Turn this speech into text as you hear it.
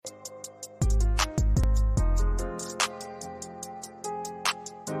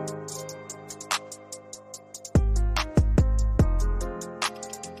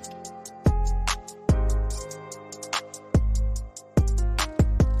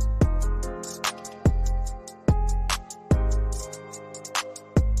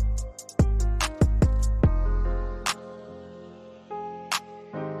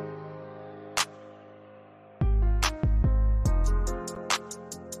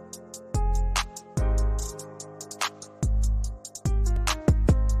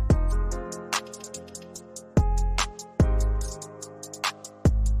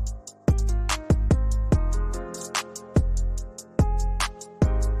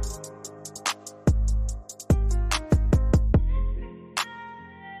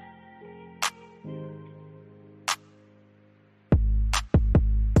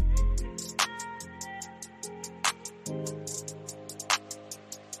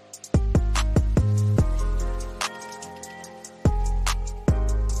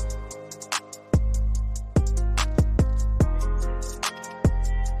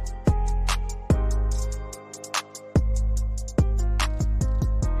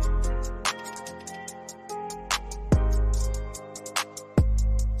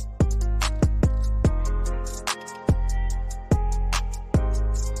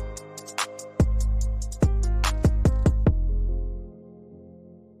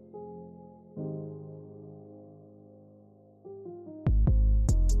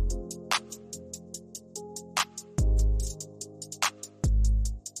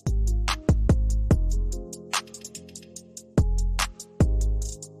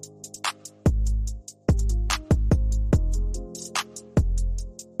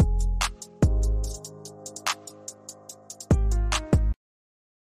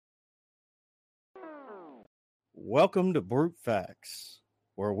Welcome to Brute Facts,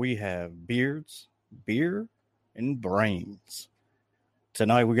 where we have beards, beer, and brains.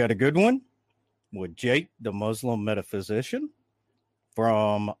 Tonight we got a good one with Jake, the Muslim metaphysician,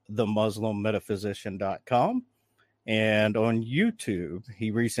 from themuslimmetaphysician.com. And on YouTube,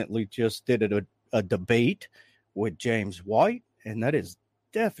 he recently just did a debate with James White, and that is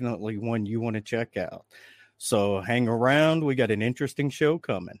definitely one you want to check out. So hang around. We got an interesting show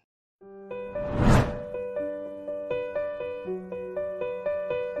coming.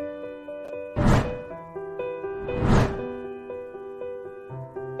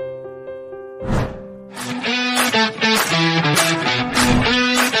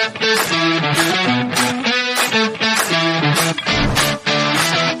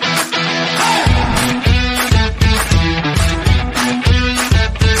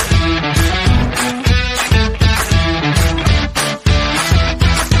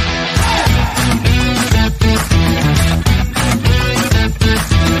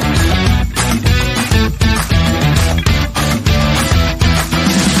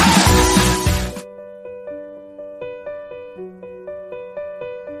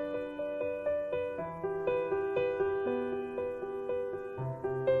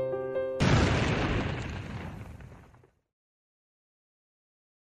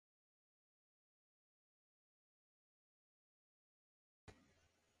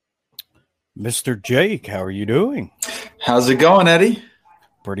 Mr. Jake, how are you doing? How's it going, Eddie?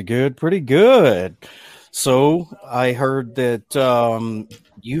 Pretty good, pretty good. So I heard that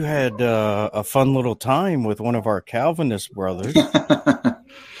you had a fun little time with one of our Calvinist brothers.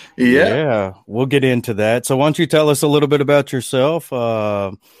 Yeah, we'll get into that. So why don't you tell us a little bit about yourself?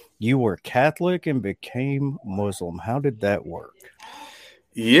 You were Catholic and became Muslim. How did that work?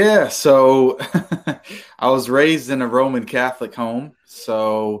 Yeah, so I was raised in a Roman Catholic home.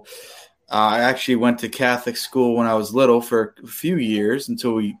 So I actually went to Catholic school when I was little for a few years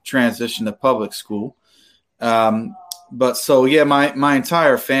until we transitioned to public school. My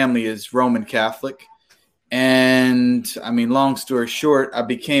entire family is Roman Catholic. And I mean, long story short, I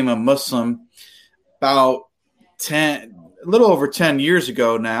became a Muslim about a little over 10 years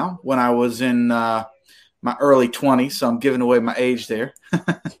ago now, when I was in my early 20s. So I'm giving away my age there.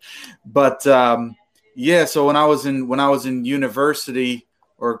 So when I was in university,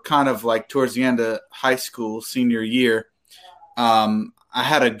 or kind of like towards the end of high school, senior year, I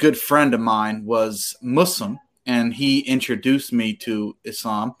had a good friend of mine was Muslim, and he introduced me to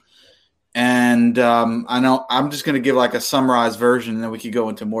Islam. And I know I'm just going to give like a summarized version, and then we could go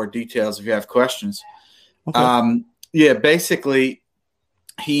into more details if you have questions. Okay. Basically,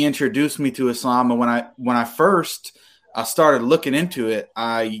 he introduced me to Islam, and when I first started looking into it,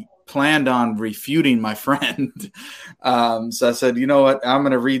 I planned on refuting my friend. So I said, you know what, I'm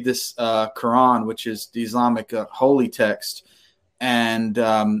going to read this Quran, which is the Islamic holy text. And,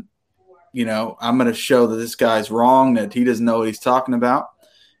 I'm going to show that this guy's wrong, that he doesn't know what he's talking about.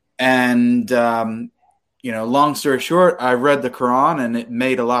 And, long story short, I read the Quran and it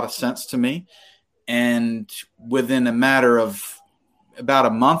made a lot of sense to me. And within a matter of about a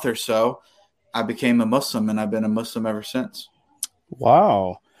month or so, I became a Muslim, and I've been a Muslim ever since.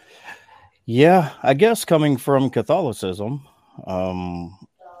 Wow. Yeah, I guess coming from Catholicism,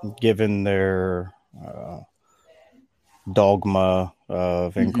 given their dogma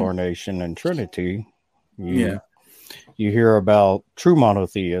of incarnation and Trinity, you hear about true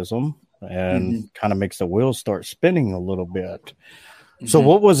monotheism, and kind of makes the wheels start spinning a little bit. So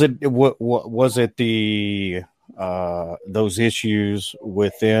what was it? What was it? Those issues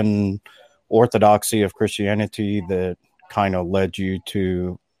within orthodoxy of Christianity that kind of led you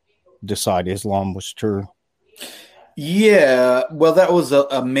to decide Islam was true? Yeah, well, that was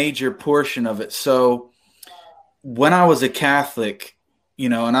a major portion of it. So when I was a Catholic,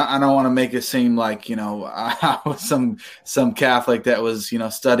 and I don't want to make it seem like, I was some Catholic that was,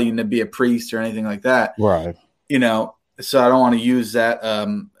 studying to be a priest or anything like that. Right. So I don't want to use that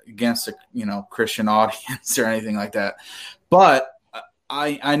against a, Christian audience or anything like that. But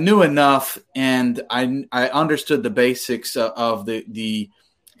I knew enough, and I understood the basics of the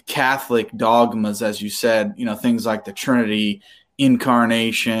Catholic dogmas, as you said, things like the Trinity,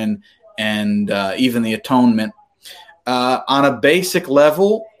 incarnation, and even the atonement. On a basic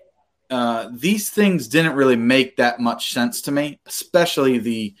level, these things didn't really make that much sense to me, especially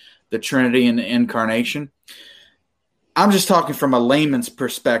the Trinity and the incarnation. I'm just talking from a layman's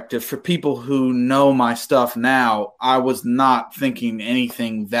perspective. For people who know my stuff now, I was not thinking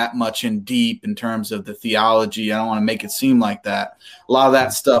anything that much in deep in terms of the theology. I don't want to make it seem like that. A lot of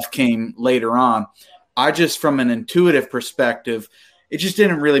that stuff came later on. I just, from an intuitive perspective, it just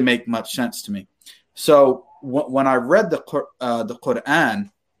didn't really make much sense to me. So when I read the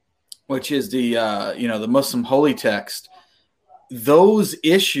Quran, which is the the Muslim holy text, those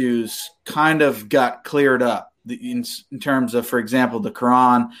issues kind of got cleared up in terms of, for example, the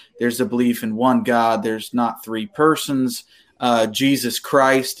Quran. There's a belief in one God. There's not three persons. Jesus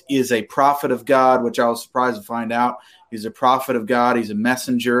Christ is a prophet of God, which I was surprised to find out. He's a prophet of God. He's a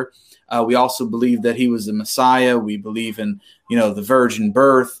messenger. We also believe that he was the Messiah. We believe in, the virgin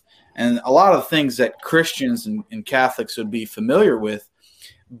birth and a lot of things that Christians and Catholics would be familiar with.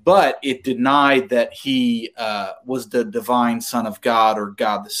 But it denied that he was the divine Son of God or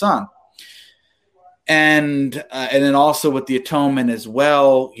God the Son. And then also with the atonement as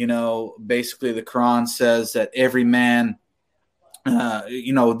well, basically the Quran says that every man,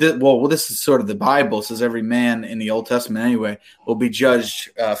 this is sort of the Bible. It says every man in the Old Testament anyway will be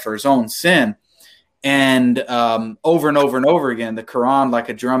judged for his own sin. And over and over and over again, the Quran, like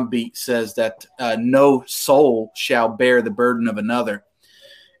a drumbeat, says that no soul shall bear the burden of another.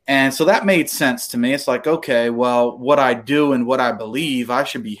 And so that made sense to me. It's like, okay, well, what I do and what I believe, I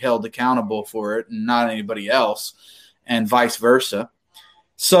should be held accountable for it and not anybody else, and vice versa.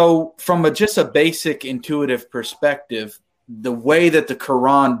 So from just a basic intuitive perspective, the way that the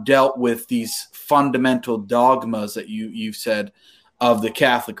Quran dealt with these fundamental dogmas that you said of the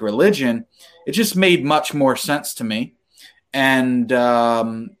Catholic religion, it just made much more sense to me. And,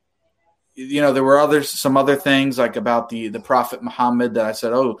 there were some other things like about the Prophet Muhammad that I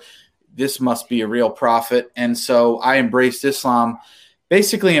said, oh, this must be a real prophet. And so I embraced Islam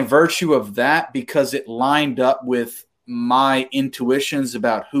basically in virtue of that, because it lined up with my intuitions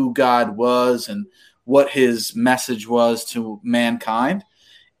about who God was and what his message was to mankind.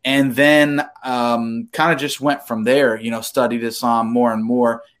 And then kind of just went from there, studied Islam more and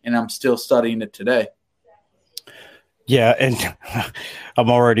more, and I'm still studying it today. Yeah, and I'm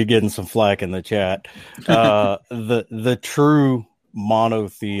already getting some flack in the chat. The true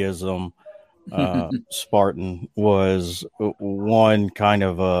monotheism, Spartan, was one kind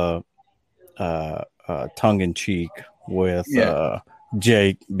of a tongue-in-cheek with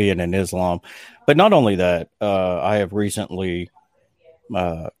Jake being in Islam. But not only that, I have recently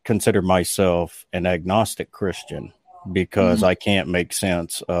considered myself an agnostic Christian because I can't make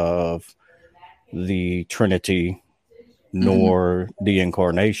sense of the Trinity nor the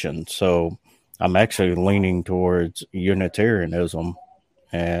incarnation. So I'm actually leaning towards Unitarianism.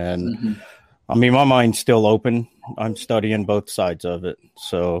 And I mean, my mind's still open. I'm studying both sides of it.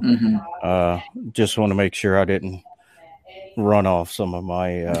 So just want to make sure I didn't run off some of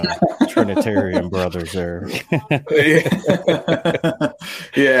my Trinitarian brothers there.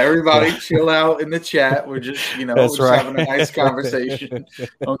 Everybody chill out in the chat. We're just, That's right. having a nice conversation.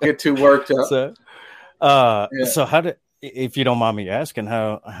 Don't get too worked up. So how did, if you don't mind me asking,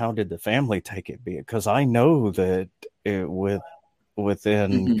 how did the family take it? Because I know that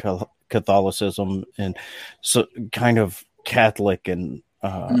within Catholicism and so kind of Catholic and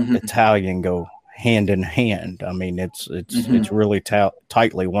Italian go hand in hand. I mean, it's really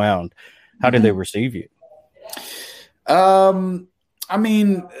tightly wound. How did they receive you? I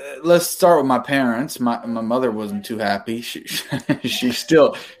mean, let's start with my parents. My mother wasn't too happy. She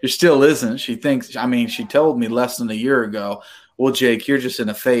still isn't. She thinks, she told me less than a year ago, well, Jake, you're just in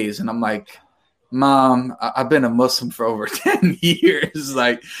a phase. And I'm like, Mom, I've been a Muslim for over 10 years.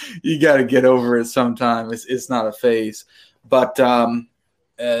 Like, you got to get over it sometime. It's not a phase. But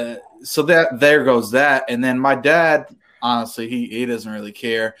so there goes that. And then my dad, honestly, he doesn't really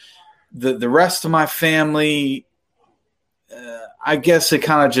care. The rest of my family, I guess they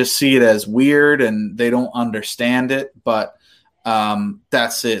kind of just see it as weird and they don't understand it, but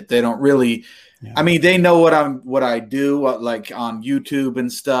that's it. They don't really. Yeah. I mean, they know what I do, like on YouTube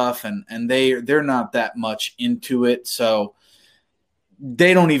and stuff, and they're not that much into it, so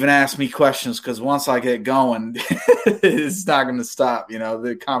they don't even ask me questions because once I get going, it's not going to stop.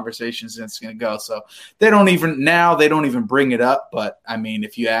 The conversation's just going to go. So they don't even bring it up. But I mean,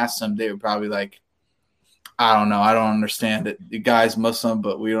 if you ask them, they would probably like, I don't know. I don't understand it. The guy's Muslim,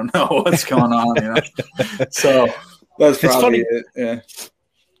 but we don't know what's going on. So that's probably it. Yeah.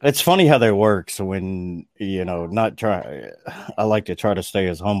 It's funny how that works when, I like to try to stay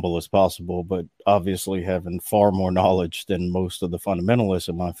as humble as possible, but obviously having far more knowledge than most of the fundamentalists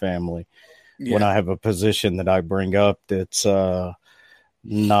in my family. Yeah. When I have a position that I bring up that's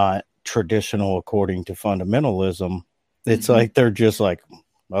not traditional according to fundamentalism, it's like they're just like,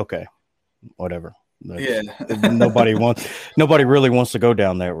 okay, whatever. Nobody really wants to go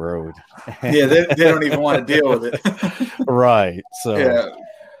down that road. Yeah, they don't even want to deal with it. Right. So yeah.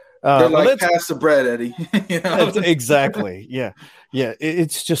 They're like, pass the bread, Eddie. Exactly. Yeah. Yeah.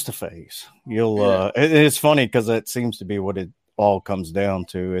 It's just a phase. It's funny because that seems to be what it all comes down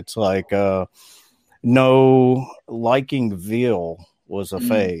to. It's like, no, liking veal was a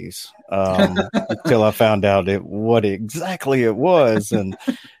phase until I found out what exactly it was. And,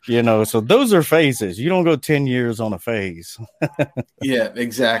 so those are phases. You don't go 10 years on a phase. Yeah,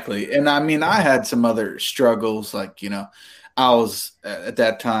 exactly. And I mean, I had some other struggles, like, I was at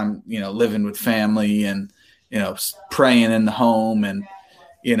that time, living with family and, praying in the home and,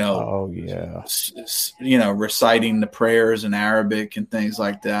 oh yeah, reciting the prayers in Arabic and things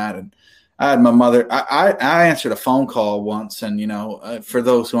like that. And I had my mother, I answered a phone call once. And, for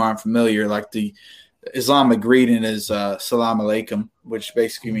those who aren't familiar, like the Islamic greeting is salam alaikum, which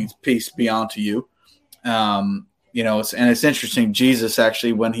basically means peace be unto you. It's interesting. Jesus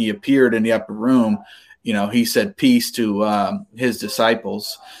actually, when he appeared in the upper room, he said peace to his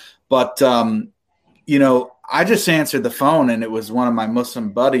disciples. But, I just answered the phone and it was one of my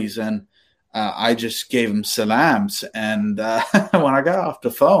Muslim buddies. And I just gave him salams. And when I got off the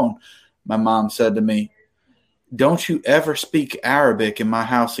phone, my mom said to me, "Don't you ever speak Arabic in my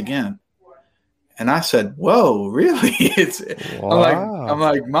house again." And I said, "Whoa, really?" Wow. I'm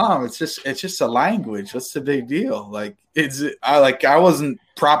like, Mom, it's just a language. What's the big deal? Like, I wasn't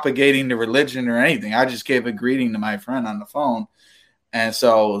propagating the religion or anything. I just gave a greeting to my friend on the phone. And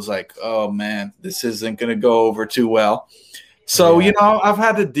so I was like, oh man, this isn't going to go over too well. So, Yeah. I've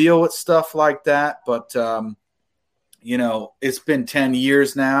had to deal with stuff like that, but, it's been 10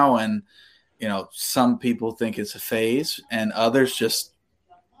 years now and, some people think it's a phase and others just,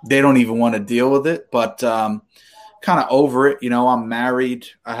 they don't even want to deal with it, but kind of over it. I'm married.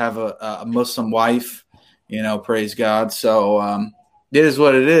 I have a Muslim wife, praise God. So it is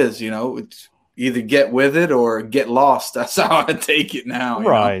what it is. It's either get with it or get lost. That's how I take it now.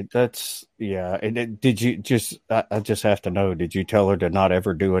 Right. That's, yeah. And did you I just have to know, did you tell her to not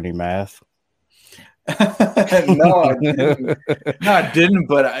ever do any math? No, I didn't. No, I didn't.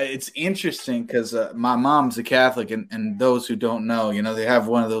 But it's interesting because my mom's a Catholic, and those who don't know, they have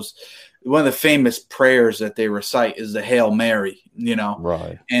one of the famous prayers that they recite is the Hail Mary.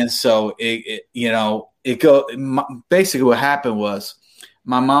 Right. And so basically what happened was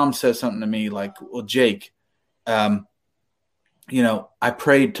my mom said something to me like, "Well, Jake, I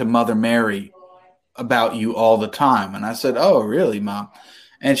prayed to Mother Mary about you all the time," and I said, "Oh, really, Mom?"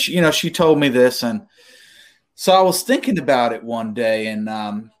 And she told me this, and so I was thinking about it one day, and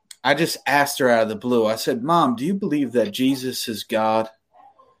I just asked her out of the blue. I said, "Mom, do you believe that Jesus is God?"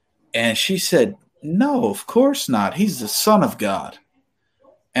 And she said, "No, of course not. He's the Son of God."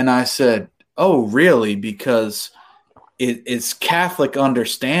 And I said, "Oh, really? Because it's Catholic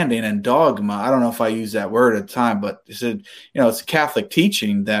understanding and dogma." I don't know if I used that word at the time, but it said, it's a Catholic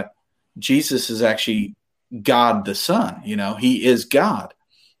teaching that Jesus is actually God the Son. He is God,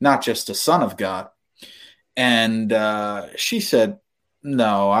 not just the Son of God. And she said,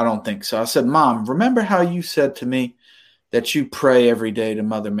 "No, I don't think so." I said, "Mom, remember how you said to me that you pray every day to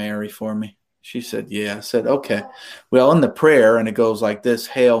Mother Mary for me?" She said, "Yeah." I said, "Okay. Well, in the prayer," and it goes like this: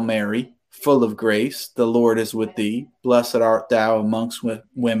 "Hail Mary, full of grace, the Lord is with thee. Blessed art thou amongst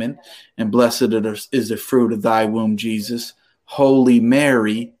women, and blessed is the fruit of thy womb, Jesus. Holy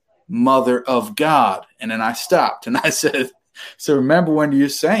Mary, Mother of God." And then I stopped and I said, "So remember when you're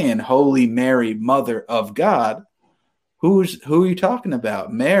saying Holy Mary, Mother of God, who are you talking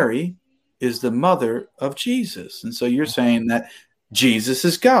about? Mary is the mother of Jesus. And so you're saying that Jesus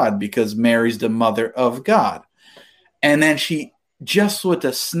is God because Mary's the mother of God." And then she just with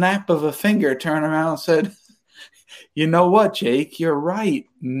a snap of a finger turned around and said, "You know what, Jake, you're right.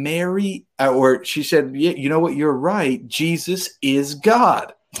 Mary," or she said, "Yeah, you know what, you're right. Jesus is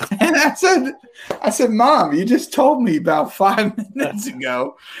God." And I said, "Mom, you just told me about 5 minutes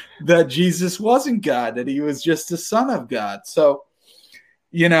ago that Jesus wasn't God, that he was just the Son of God." So,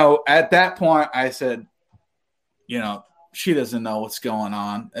 at that point I said, she doesn't know what's going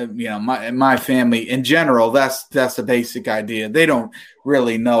on. My family in general, that's the basic idea. They don't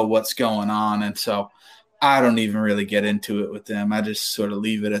really know what's going on. And so I don't even really get into it with them. I just sort of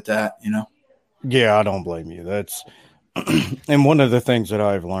leave it at that, Yeah, I don't blame you. That's, and one of the things that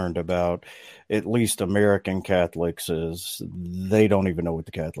I've learned about at least American Catholics is they don't even know what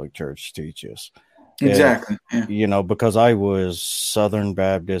the Catholic Church teaches. Exactly. Yeah. Because I was Southern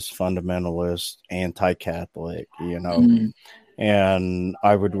Baptist, fundamentalist, anti-Catholic, and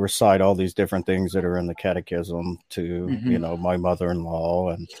I would recite all these different things that are in the catechism to, my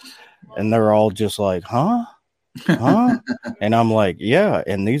mother-in-law, and they're all just like, huh? And I'm like, yeah.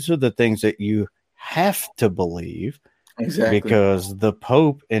 And these are the things that you have to believe Exactly. because the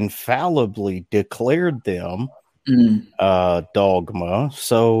Pope infallibly declared them dogma.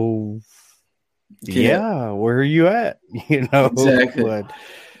 So yeah, where are you at? Exactly. But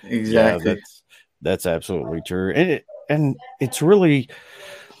yeah, Exactly. that's absolutely true. And it's really,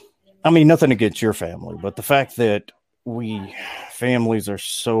 I mean, nothing against your family, but the fact that we families are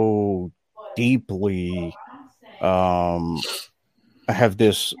so deeply have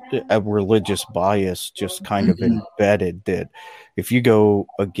this a religious bias just kind of embedded, that if you go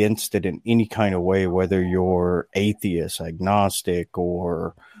against it in any kind of way, whether you're atheist, agnostic,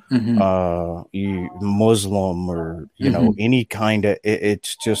 or you Muslim, or any kind of,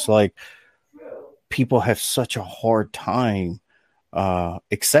 it's just like people have such a hard time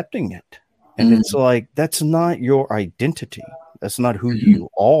accepting it. And it's like, that's not your identity. That's not who you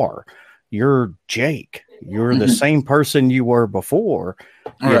are. You're Jake. You're the same person you were before,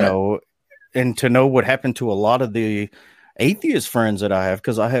 and to know what happened to a lot of the atheist friends that I have,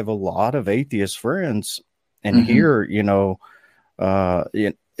 because I have a lot of atheist friends, and here,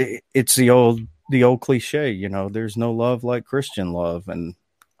 it's the old cliche, there's no love like Christian love. And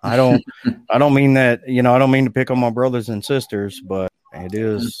I don't mean that, I don't mean to pick on my brothers and sisters, but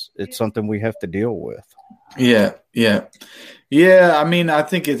it's something we have to deal with. Yeah. I mean, I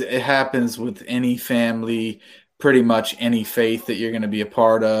think it happens with any family, pretty much any faith that you're going to be a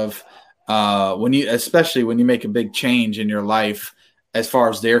part of. Especially when you make a big change in your life, as far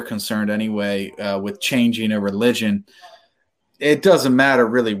as they're concerned anyway, with changing a religion, it doesn't matter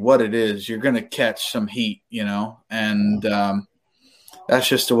really what it is. You're going to catch some heat, and that's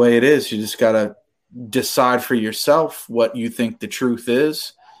just the way it is. You just got to decide for yourself what you think the truth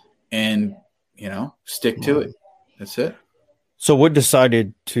is, and stick to it. That's it. So what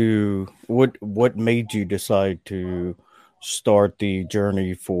made you decide to start the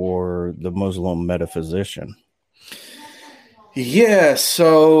journey for the Muslim metaphysician? Yeah,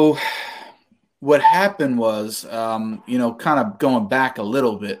 so what happened was, kind of going back a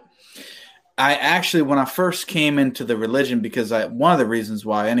little bit, I actually, when I first came into the religion, because one of the reasons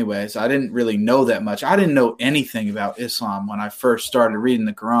why, anyways, I didn't really know that much. I didn't know anything about Islam when I first started reading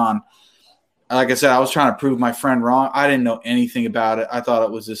the Quran. Like I said, I was trying to prove my friend wrong. I didn't know anything about it. I thought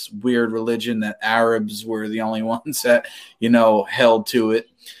it was this weird religion that Arabs were the only ones that, held to it.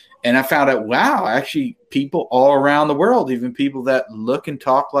 And I found out, wow, actually people all around the world, even people that look and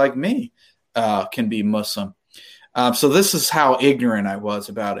talk like me, can be Muslim. So this is how ignorant I was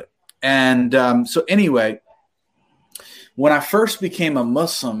about it. And so anyway, when I first became a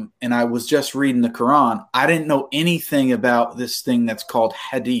Muslim and I was just reading the Quran, I didn't know anything about this thing that's called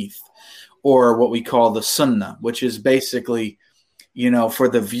hadith, or what we call the sunnah, which is basically, for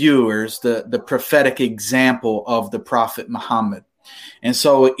the viewers, the prophetic example of the Prophet Muhammad. And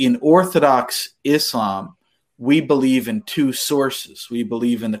so in Orthodox Islam, we believe in two sources. We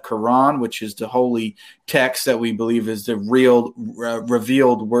believe in the Quran, which is the holy text that we believe is the real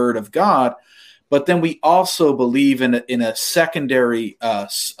revealed word of God. But then we also believe in a secondary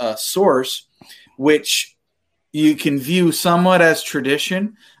source, which you can view somewhat as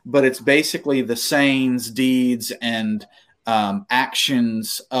tradition, but it's basically the sayings, deeds, and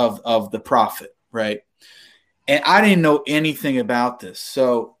actions of the prophet, right? And I didn't know anything about this.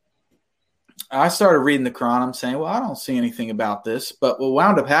 So I started reading the Quran. I'm saying, well, I don't see anything about this. But what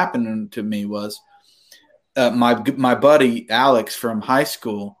wound up happening to me was my buddy Alex from high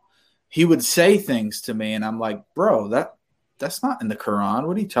school, he would say things to me, and I'm like, bro, that's not in the Quran.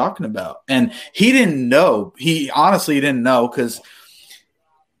 What are you talking about? And he didn't know. He honestly didn't know, because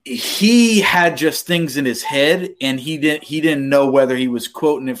he had just things in his head, and he didn't know whether he was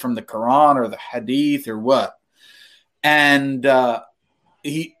quoting it from the Quran or the Hadith or what. And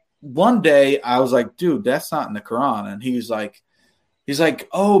one day I was like, dude, that's not in the Quran. And he's like,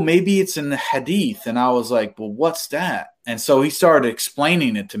 oh, maybe it's in the Hadith. And I was like, well, what's that? And so he started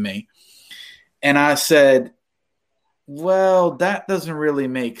explaining it to me. And I said, well, that doesn't really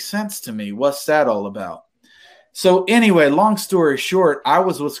make sense to me. What's that all about? So anyway, long story short, I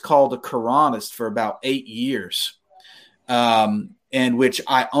was what's called a Quranist for about 8 years, in which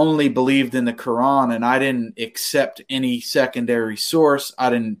I only believed in the Quran, and I didn't accept any secondary source. I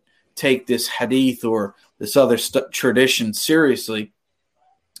didn't take this hadith or this other tradition seriously.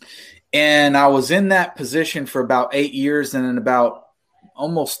 And I was in that position for about 8 years. And then about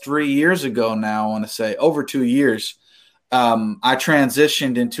almost 3 years ago now, I want to say over 2 years, I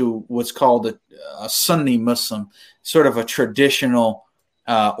transitioned into what's called a Sunni Muslim, sort of a traditional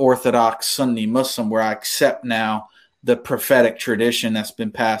Orthodox Sunni Muslim, where I accept now the prophetic tradition that's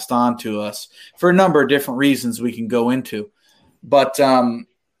been passed on to us for a number of different reasons we can go into. But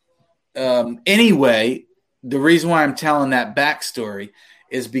anyway, the reason why I'm telling that backstory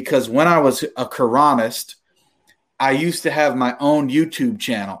is because when I was a Quranist, I used to have my own YouTube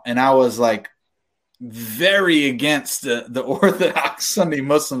channel, and I was like very against the Orthodox Sunni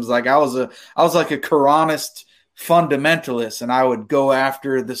Muslims. Like I was like a Quranist fundamentalist, and I would go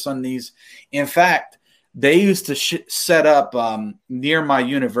after the Sunnis. In fact, they used to set up near my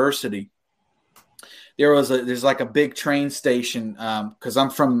university. There's like a big train station because I'm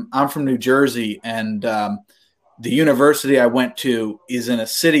from New Jersey, and the university I went to is in a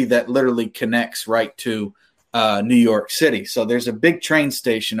city that literally connects right to New York City. So there's a big train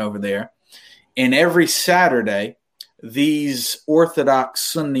station over there. And every Saturday, these Orthodox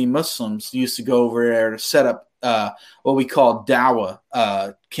Sunni Muslims used to go over there to set up what we call Dawah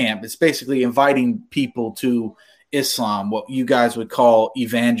camp. It's basically inviting people to Islam, what you guys would call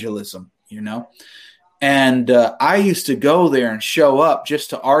evangelism, you know. And I used to go there and show up just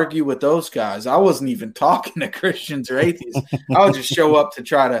to argue with those guys. I wasn't even talking to Christians or atheists. I would just show up to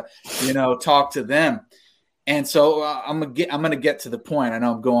try to, you know, talk to them. And so I'm gonna get to the point. I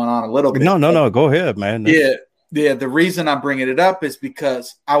know I'm going on a little bit. No. Go ahead, man. Yeah. The reason I'm bringing it up is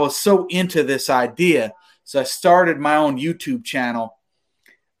because I was so into this idea. So I started my own YouTube channel.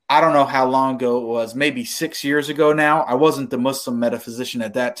 I don't know how long ago it was, maybe 6 years ago now. I wasn't the Muslim metaphysician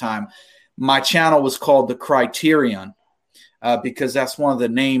at that time. My channel was called The Criterion because that's one of the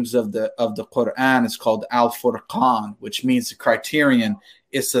names of the Quran. It's called Al-Furqan, which means the criterion.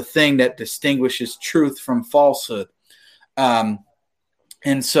 It's the thing that distinguishes truth from falsehood. And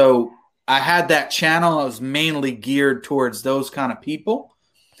so I had that channel. I was mainly geared towards those kind of people.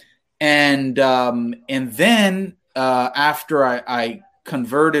 And then after I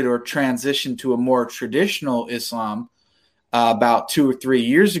converted or transitioned to a more traditional Islam about 2 or 3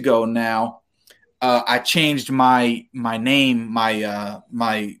 years ago now, I changed my name,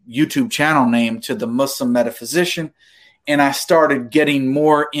 my YouTube channel name to The Muslim Metaphysician. And I started getting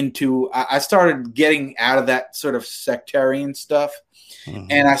more into, I started getting out of that sort of sectarian stuff. Mm-hmm.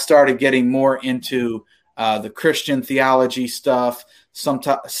 And I started getting more into the Christian theology stuff, some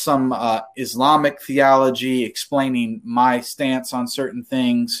Islamic theology, explaining my stance on certain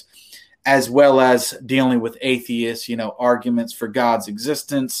things, as well as dealing with atheists, you know, arguments for God's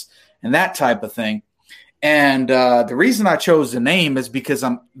existence and that type of thing. And the reason I chose the name is because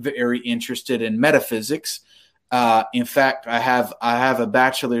I'm very interested in metaphysics. In fact, I have a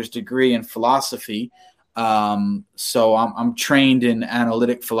bachelor's degree in philosophy, so I'm trained in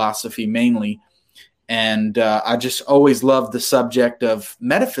analytic philosophy mainly, and I just always loved the subject of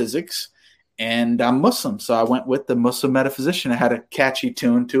metaphysics. And I'm Muslim, so I went with The Muslim Metaphysician. I had a catchy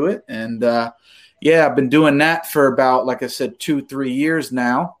tune to it, and I've been doing that for about, like I said, 2-3 years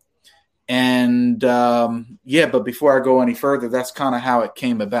now. And but before I go any further, that's kind of how it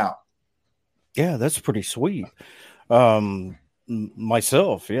came about. Yeah, that's pretty sweet.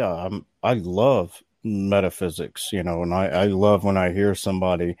 Myself, I love metaphysics, you know, and I love when I hear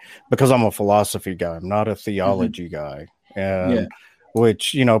somebody, because I'm a philosophy guy, I'm not a theology guy, and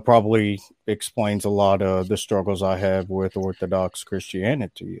which, you know, probably explains a lot of the struggles I have with Orthodox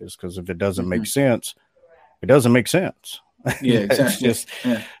Christianity, is because if it doesn't make sense, it doesn't make sense. Yeah, exactly.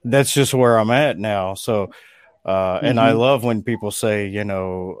 That's just where I'm at now. So and I love when people say, you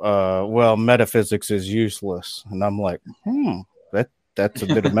know, well, metaphysics is useless. And I'm like, that's a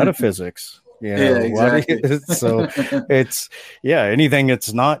bit of metaphysics. You know, exactly. So it's, anything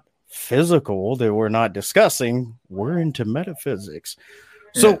that's not physical that we're not discussing, we're into metaphysics.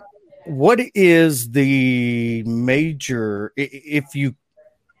 So what is the major, if you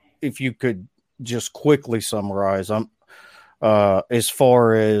could just quickly summarize, as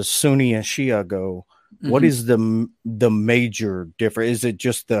far as Sunni and Shia go, what is the major difference? Is it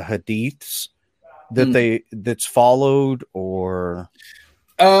just the hadiths that that's followed, or?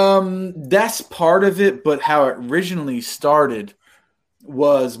 That's part of it, but how it originally started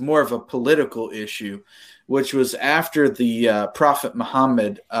was more of a political issue, which was after the Prophet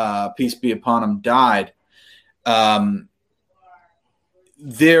Muhammad, peace be upon him, died.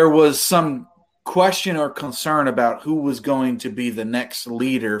 There was some question or concern about who was going to be the next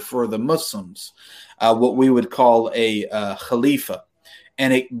leader for the Muslims, what we would call a Khalifa.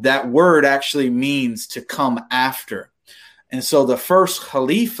 And that word actually means to come after. And so the first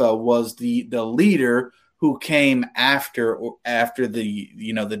Khalifa was the leader who came after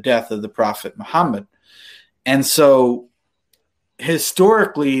the death of the Prophet Muhammad. And so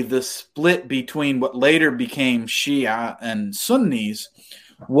historically, the split between what later became Shia and Sunnis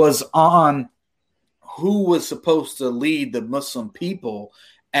was on who was supposed to lead the Muslim people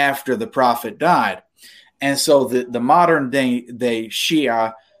after the Prophet died. And so the modern day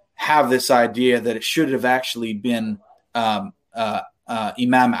Shia have this idea that it should have actually been Imam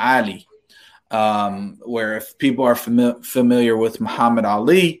Ali, where if people are familiar with Muhammad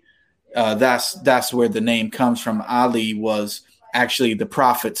Ali, that's where the name comes from. Ali was actually the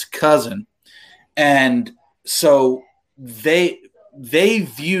Prophet's cousin, and so they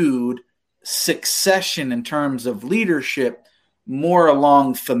viewed succession in terms of leadership more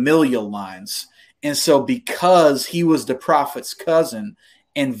along familial lines. And so because he was the Prophet's cousin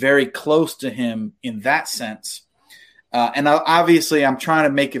and very close to him in that sense, and obviously I'm trying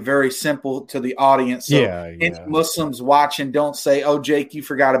to make it very simple to the audience. So any Muslims watching, don't say, oh, Jake, you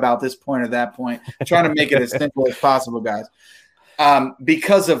forgot about this point or that point. I'm trying to make it as simple as possible, guys.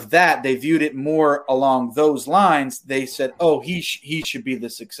 Because of that, they viewed it more along those lines. They said, oh, he should be the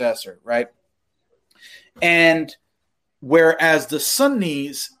successor, right? And whereas the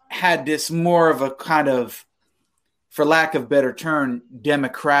Sunnis had this more of a kind of, for lack of better term,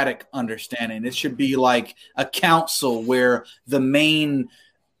 democratic understanding. It should be like a council where the main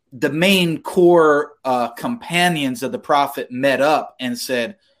core companions of the Prophet met up and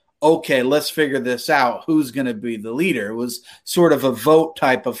said, okay, let's figure this out. Who's going to be the leader? It was sort of a vote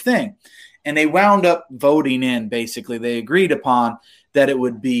type of thing. And they wound up voting in, basically. They agreed upon that it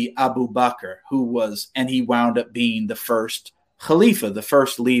would be Abu Bakr, and he wound up being the first Khalifa, the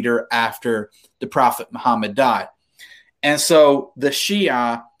first leader after the Prophet Muhammad died. And so the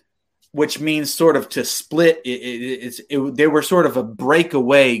Shia, which means sort of to split, they were sort of a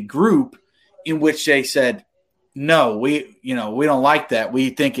breakaway group in which they said, no, we don't like that.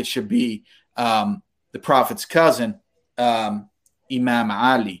 We think it should be the Prophet's cousin, Imam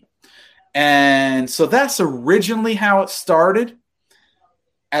Ali. And so that's originally how it started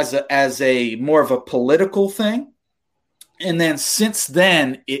as a more of a political thing. And then since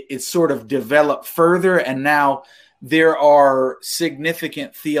then, it sort of developed further, and now there are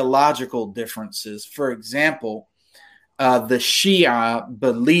significant theological differences. For example, the Shia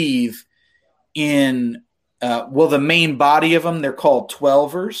believe in the main body of them, they're called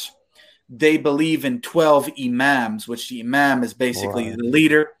Twelvers. They believe in 12 imams, which the imam is basically the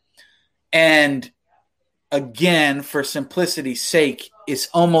leader. And again, for simplicity's sake, it's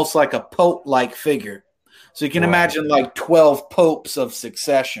almost like a pope-like figure. So you can imagine like 12 popes of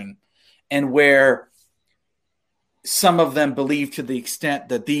succession, and where some of them believe to the extent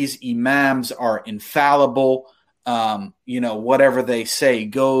that these imams are infallible, whatever they say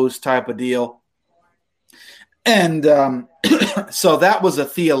goes type of deal. And so that was a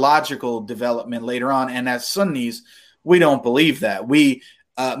theological development later on. And as Sunnis, we don't believe that.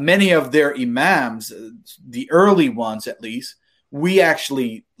 Many of their imams, the early ones at least, we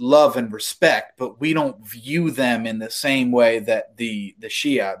actually love and respect, but we don't view them in the same way that the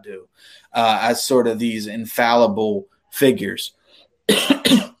Shia do, as sort of these infallible figures,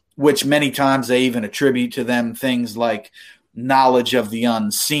 which many times they even attribute to them things like knowledge of the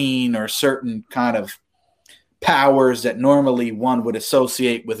unseen or certain kind of powers that normally one would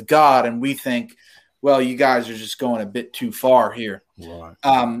associate with God. And we think, well, you guys are just going a bit too far here.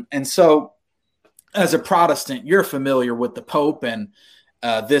 Right. And so as a Protestant, you're familiar with the Pope and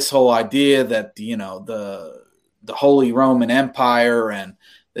this whole idea that, the Holy Roman Empire and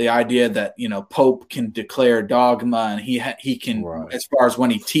the idea that, Pope can declare dogma, and he can, as far as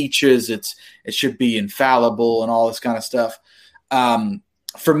when he teaches, it should be infallible and all this kind of stuff.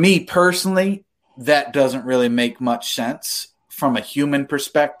 For me personally, that doesn't really make much sense from a human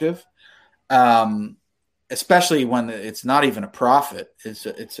perspective, especially when it's not even a prophet.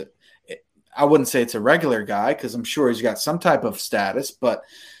 I wouldn't say it's a regular guy, because I'm sure he's got some type of status, but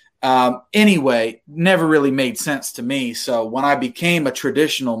anyway, never really made sense to me. So when I became a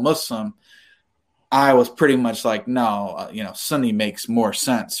traditional Muslim, I was pretty much like, no, Sunni makes more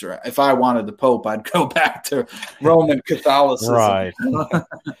sense. Right? If I wanted the Pope, I'd go back to Roman Catholicism. Right.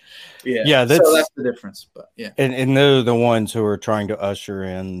 Yeah, so that's the difference. But yeah, and they're the ones who are trying to usher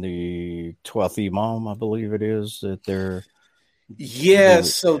in the 12th Imam, I believe it is, that they're. Yeah,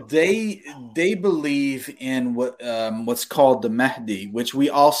 so they believe in what's called the Mahdi, which we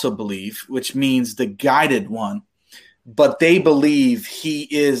also believe, which means the guided one. But they believe he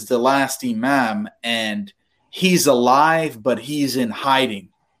is the last Imam, and he's alive, but he's in hiding.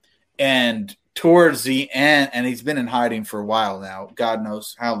 And towards the end, and he's been in hiding for a while now, God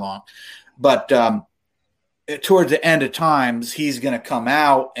knows how long. But towards the end of times, he's going to come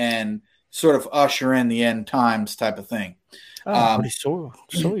out and sort of usher in the end times type of thing. Oh, pretty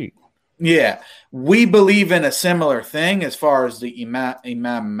sweet. Yeah. We believe in a similar thing as far as the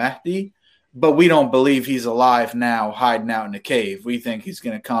Imam Mahdi, but we don't believe he's alive now, hiding out in a cave. We think he's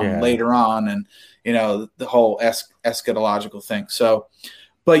going to come later on, and, the whole eschatological thing. So,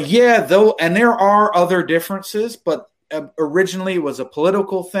 But yeah, though, and there are other differences, but originally it was a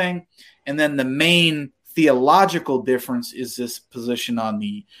political thing. And then the main theological difference is this position on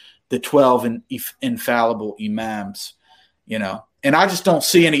the 12 infallible imams, you know. And I just don't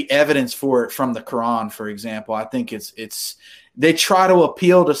see any evidence for it from the Quran, for example. I think it's they try to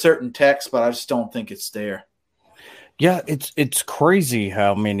appeal to certain texts, but I just don't think it's there. Yeah, it's crazy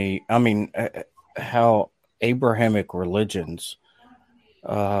how many. I mean, how Abrahamic religions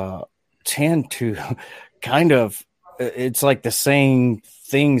tend to kind of. It's like the same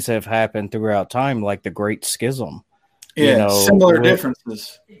things have happened throughout time, like the Great Schism. Yeah, similar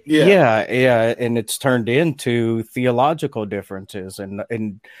differences. Yeah, and it's turned into theological differences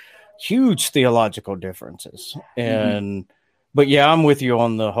and huge theological differences. And but yeah, I'm with you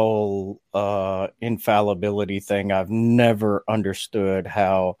on the whole infallibility thing. I've never understood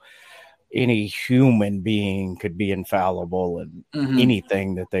how any human being could be infallible in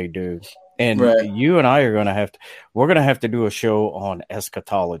anything that they do. And you and I are going to we're going to have to do a show on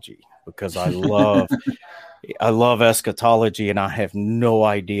eschatology, because I love eschatology, and I have no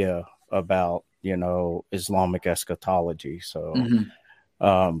idea about, Islamic eschatology. So,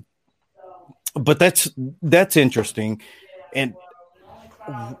 but that's interesting. And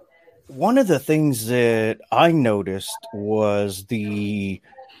one of the things that I noticed was the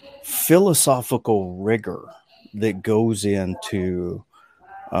philosophical rigor that goes into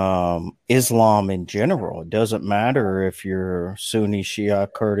Islam in general. It doesn't matter if you're Sunni,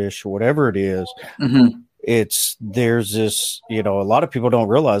 Shia, Kurdish, whatever it is. There's this, a lot of people don't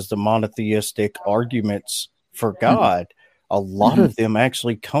realize the monotheistic arguments for God. A lot of them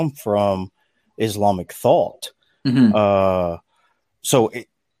actually come from Islamic thought. So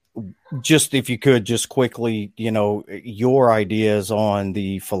just if you could just quickly, your ideas on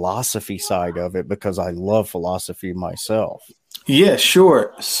the philosophy side of it, because I love philosophy myself. Yeah,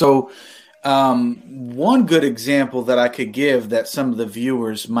 sure. So one good example that I could give that some of the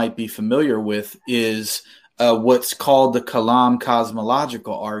viewers might be familiar with is what's called the Kalam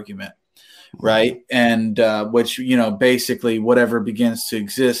cosmological argument, right? And which, basically whatever begins to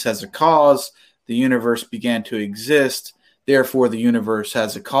exist has a cause. The universe began to exist. Therefore, the universe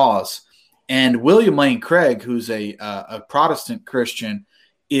has a cause. And William Lane Craig, who's a Protestant Christian,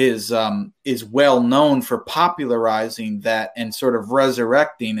 is well known for popularizing that and sort of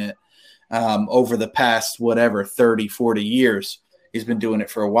resurrecting it over the past, 30, 40 years. He's been doing it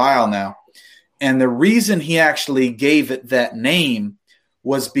for a while now. And the reason he actually gave it that name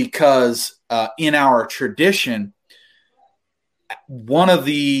was because in our tradition, one of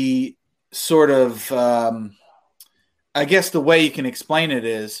the sort of, I guess the way you can explain it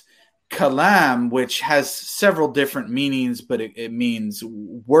is, Kalam, which has several different meanings, but it means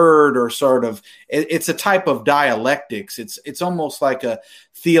word, or sort of, it's a type of dialectics. It's almost like a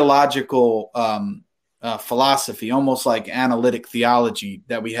theological philosophy, almost like analytic theology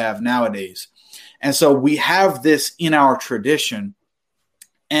that we have nowadays. And so we have this in our tradition,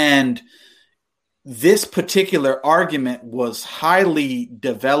 and this particular argument was highly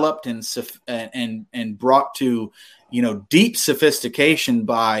developed and brought to deep sophistication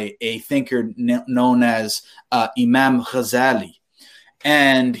by a thinker known as Imam Ghazali.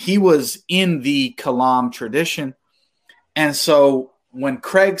 And he was in the Kalam tradition. And so when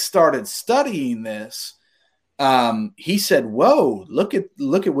Craig started studying this, he said, whoa, look at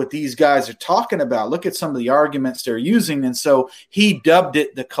what these guys are talking about. Look at some of the arguments they're using. And so he dubbed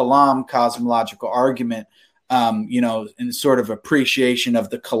it the Kalam cosmological argument, in sort of appreciation of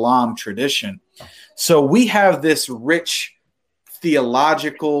the Kalam tradition. So we have this rich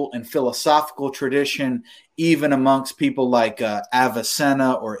theological and philosophical tradition, even amongst people like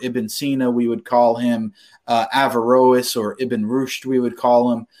Avicenna or Ibn Sina, we would call him, Averroes or Ibn Rushd, we would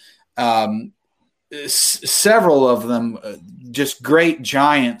call him. Several of them, just great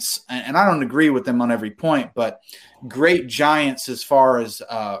giants, and I don't agree with them on every point, but great giants as far as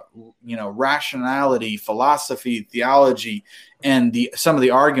rationality, philosophy, theology, and some of the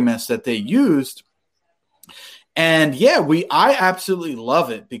arguments that they used. And yeah, I absolutely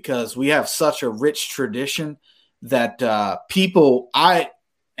love it, because we have such a rich tradition that I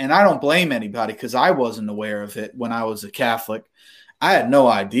don't blame anybody, because I wasn't aware of it when I was a Catholic. I had no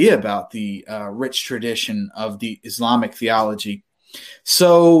idea about the rich tradition of the Islamic theology.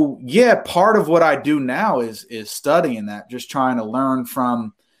 So yeah, part of what I do now is studying that, just trying to learn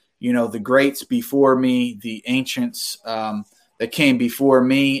from, the greats before me, the ancients that came before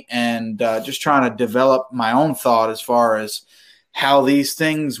me, and just trying to develop my own thought as far as how these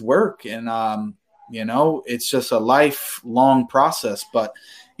things work. And, it's just a lifelong process. But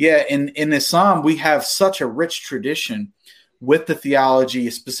yeah, in Islam, we have such a rich tradition with the theology,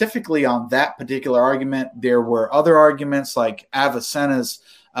 specifically on that particular argument. There were other arguments like Avicenna's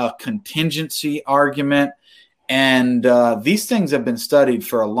contingency argument. And these things have been studied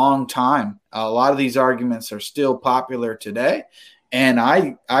for a long time. A lot of these arguments are still popular today. And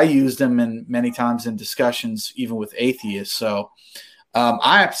I use them many times in discussions, even with atheists. So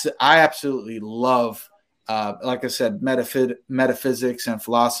I absolutely love, like I said, metaphysics and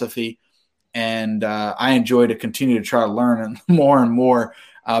philosophy. And I enjoy to continue to try to learn more and more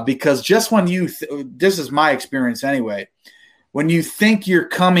because just when this is my experience anyway, when you think you're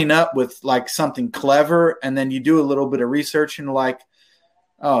coming up with like something clever and then you do a little bit of research and like,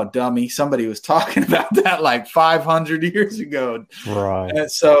 oh, dummy, somebody was talking about that like 500 years ago. Right.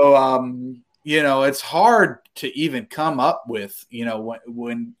 And so, it's hard to even come up with,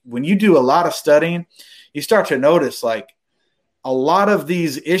 when you do a lot of studying, you start to notice like a lot of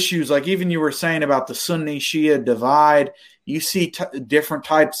these issues, like even you were saying about the Sunni Shia divide, you see different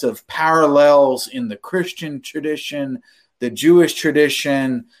types of parallels in the Christian tradition, the Jewish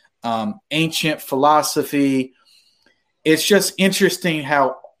tradition, ancient philosophy. It's just interesting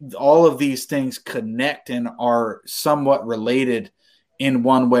how all of these things connect and are somewhat related in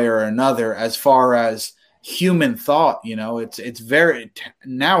one way or another as far as human thought. It's very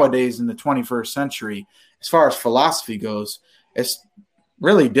nowadays in the 21st century, as far as philosophy goes, it's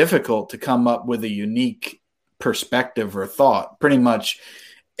really difficult to come up with a unique perspective or thought. Pretty much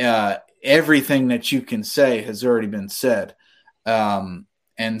everything that you can say has already been said. And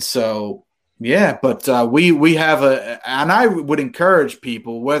so, yeah, but we have and I would encourage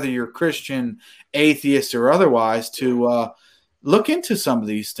people, whether you're Christian, atheist, or otherwise, to look into some of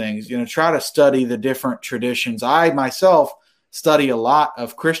these things, try to study the different traditions. I myself study a lot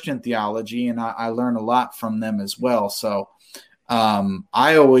of Christian theology and I learn a lot from them as well. So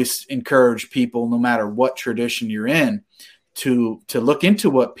I always encourage people, no matter what tradition you're in, to look into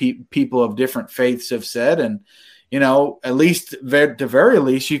what people of different faiths have said. And, at least at the very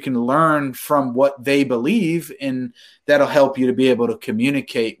least, you can learn from what they believe, and that'll help you to be able to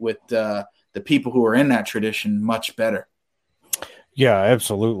communicate with the people who are in that tradition much better. Yeah,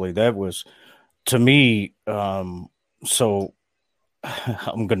 absolutely. That was, to me, so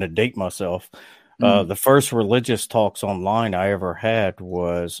I'm going to date myself. The first religious talks online I ever had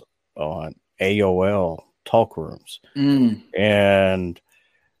was on AOL talk rooms. And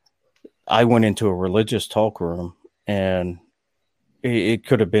I went into a religious talk room, and it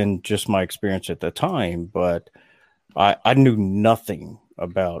could have been just my experience at the time, but I knew nothing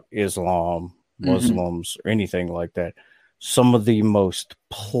about Islam, Muslims, or anything like that. Some of the most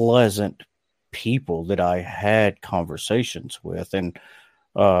pleasant people that I had conversations with, and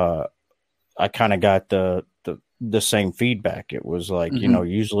I kind of got the same feedback. It was like,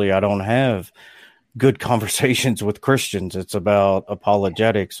 usually I don't have good conversations with Christians. It's about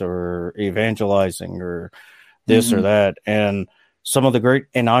apologetics or evangelizing or this or that. And some of the great,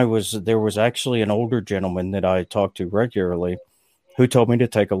 and there was actually an older gentleman that I talked to regularly who told me to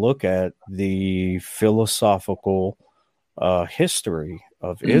take a look at the philosophical history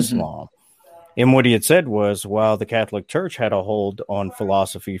of Islam. And what he had said was, while the Catholic Church had a hold on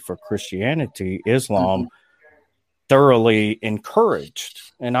philosophy for Christianity, Islam thoroughly encouraged.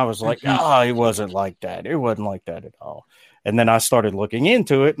 And I was like, it wasn't like that. It wasn't like that at all. And then I started looking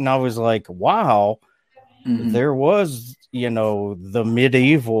into it, and I was like, wow, there was, the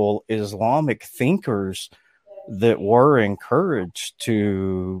medieval Islamic thinkers that were encouraged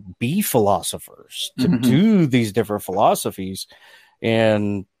to be philosophers, to do these different philosophies.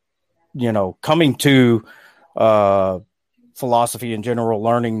 And, coming to philosophy in general,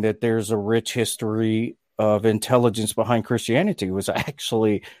 learning that there's a rich history of intelligence behind Christianity was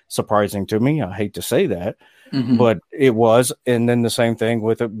actually surprising to me. I hate to say that, but it was. And then the same thing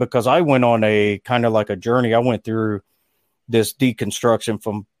with it, because I went on a kind of like a journey. I went through this deconstruction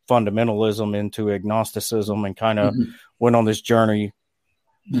from fundamentalism into agnosticism and kind of went on this journey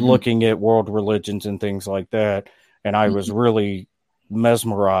looking at world religions and things like that. And I was really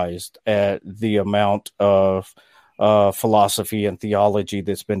mesmerized at the amount of philosophy and theology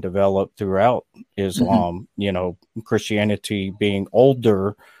that's been developed throughout Islam. Christianity being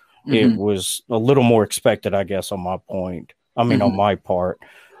older, it was a little more expected, I guess, on my part.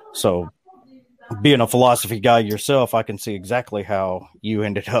 So being a philosophy guy yourself, I can see exactly how you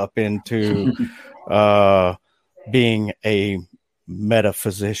ended up into being a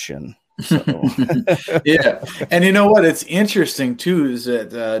metaphysician. So. Yeah. And you know what? It's interesting, too, is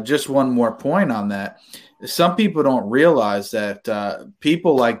that just one more point on that. Some people don't realize that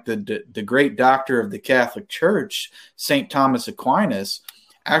people like the great doctor of the Catholic Church, St. Thomas Aquinas,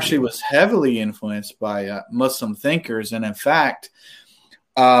 actually was heavily influenced by Muslim thinkers. And in fact,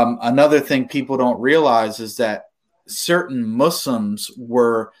 another thing people don't realize is that certain Muslims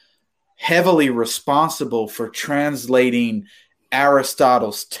were heavily responsible for translating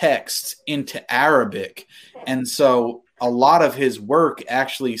Aristotle's texts into Arabic. And so a lot of his work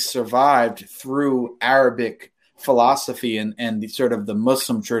actually survived through Arabic philosophy and the sort of the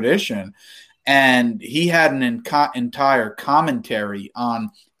Muslim tradition. And he had an entire commentary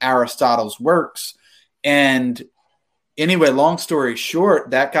on Aristotle's works. And anyway, long story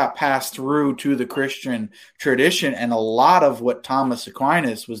short, that got passed through to the Christian tradition. And a lot of what Thomas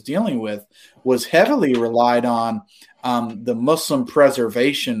Aquinas was dealing with was heavily relied on the Muslim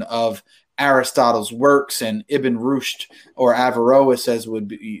preservation of Aristotle's works, and Ibn Rushd, or Averroes as would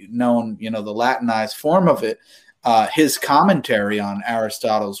be known, the Latinized form of it, his commentary on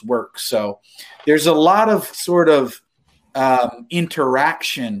Aristotle's work. So there's a lot of sort of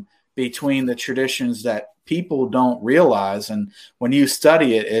interaction between the traditions that people don't realize. And when you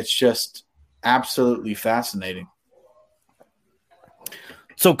study it, it's just absolutely fascinating.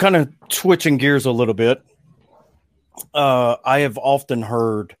 So kind of switching gears a little bit, I have often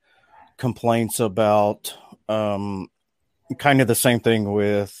heard complaints about kind of the same thing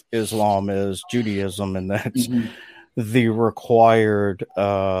with Islam as Judaism, and that's the required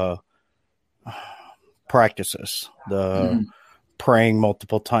practices, the praying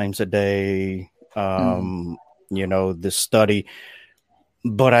multiple times a day, the study.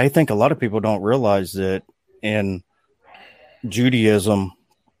 But I think a lot of people don't realize that in Judaism,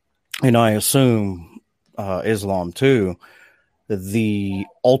 and I assume Islam too, the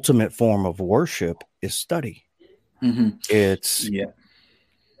ultimate form of worship is study. Is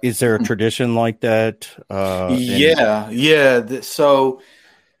there a tradition like that? So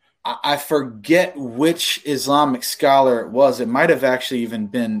I forget which Islamic scholar it was. It might have actually even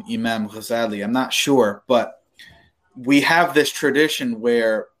been Imam Ghazali. I'm not sure, but we have this tradition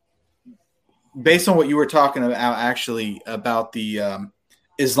where, based on what you were talking about, actually about the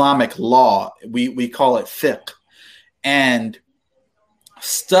Islamic law, we call it fiqh, and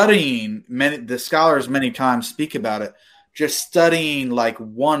studying, the scholars many times speak about it, just studying like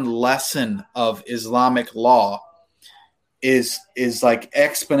one lesson of Islamic law is like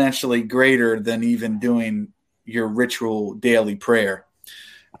exponentially greater than even doing your ritual daily prayer.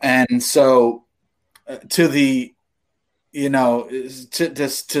 And so to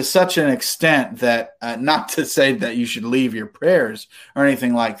such an extent that not to say that you should leave your prayers or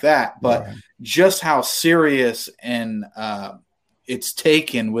anything like that, but just how serious and it's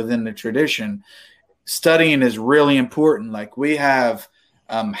taken within the tradition. Studying is really important. Like we have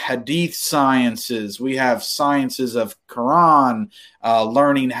hadith sciences, we have sciences of Quran,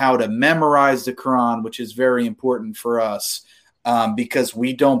 learning how to memorize the Quran, which is very important for us because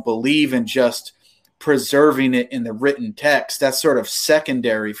we don't believe in just preserving it in the written text. That's sort of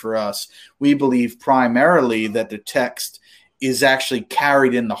secondary for us. We believe primarily that the text is actually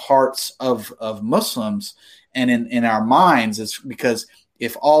carried in the hearts of Muslims and in our minds. It's because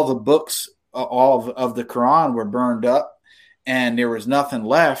if all the books, all of the Quran were burned up and there was nothing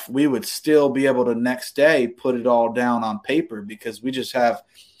left, we would still be able to next day put it all down on paper, because we just have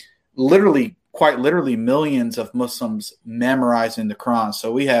quite literally millions of Muslims memorizing the Quran.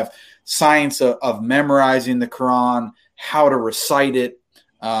 So we have science of memorizing the Quran, how to recite it.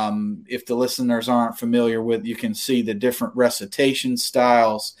 If the listeners aren't familiar with, you can see the different recitation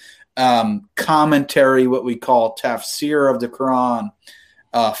styles, commentary, what we call tafsir of the Quran,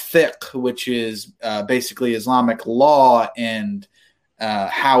 fiqh, which is basically Islamic law and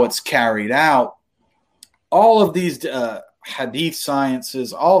how it's carried out. All of these hadith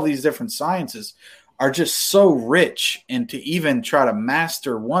sciences, all of these different sciences are just so rich, and to even try to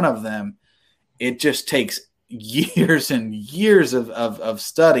master one of them, it just takes years and years of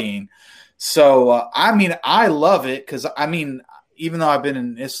studying. So, I love it because, even though I've been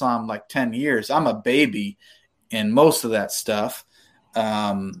in Islam like 10 years, I'm a baby in most of that stuff.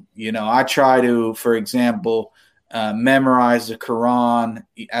 I try to, for example, memorize the Quran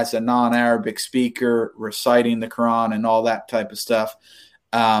as a non-Arabic speaker, reciting the Quran and all that type of stuff.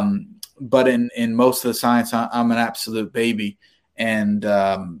 But in most of the science, I'm an absolute baby. And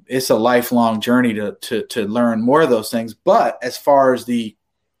it's a lifelong journey to learn more of those things. But as far as the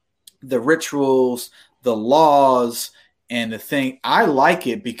rituals, the laws, and the thing, I like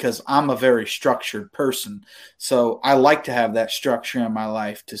it because I'm a very structured person. So I like to have that structure in my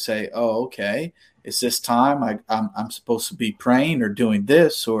life to say, oh, okay, it's this time I'm supposed to be praying or doing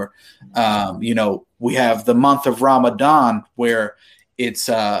this. Or, we have the month of Ramadan where it's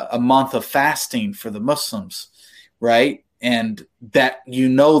a month of fasting for the Muslims, right? and that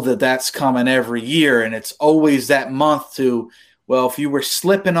that's coming every year, and it's always that month to, well, if you were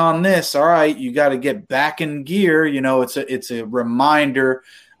slipping on this, all right, you got to get back in gear. It's a reminder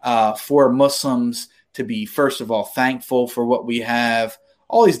for Muslims to be, first of all, thankful for what we have,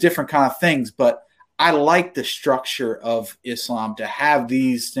 all these different kind of things. But I like the structure of Islam, to have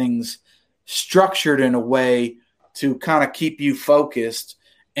these things structured in a way to kind of keep you focused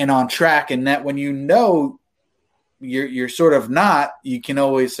and on track, and that when you're sort of not, you can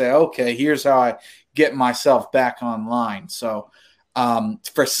always say, okay, here's how I get myself back online. So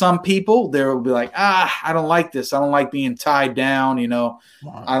for some people, there will be like, I don't like this. I don't like being tied down. I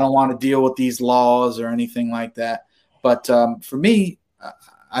don't want to deal with these laws or anything like that. But for me,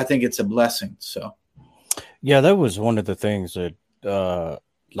 I think it's a blessing. So, yeah, that was one of the things that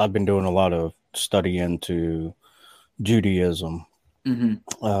I've been doing a lot of study into Judaism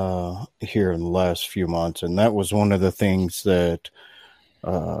here in the last few months, and that was one of the things that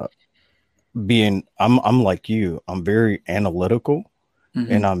I'm like you, I'm very analytical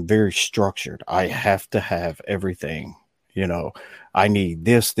and I'm very structured. I have to have everything, I need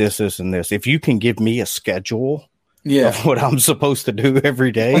this, and this. If you can give me a schedule of what I'm supposed to do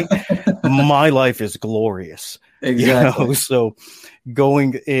every day, my life is glorious. Exactly. So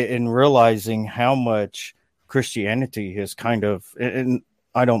going and realizing how much Christianity has kind of, and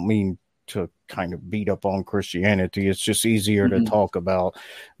I don't mean to kind of beat up on Christianity. It's just easier to talk about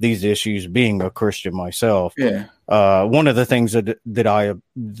these issues being a Christian myself. Yeah. One of the things that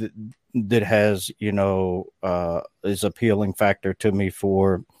has, is appealing factor to me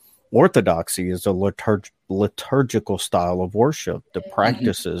for Orthodoxy is a liturgical style of worship, the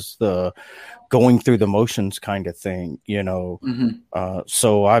practices, the going through the motions kind of thing,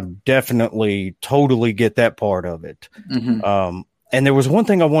 so I definitely totally get that part of it. And there was one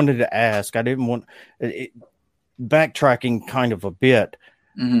thing I wanted to ask. I didn't want backtracking kind of a bit.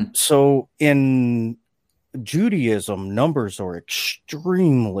 So in Judaism, numbers are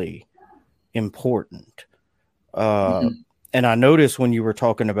extremely important. And I noticed when you were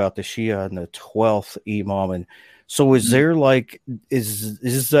talking about the Shia and the 12th Imam, and so is there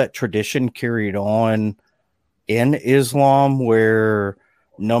is that tradition carried on in Islam where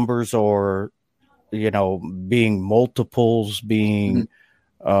numbers are, being multiples, being,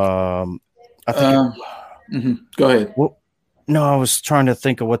 I think. Go ahead. Well, no, I was trying to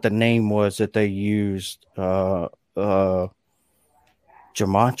think of what the name was that they used. Gematria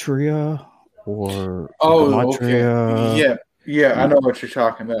or Gematria. Okay. Yeah, I know what you're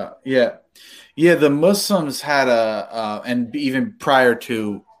talking about. Yeah. The Muslims had and even prior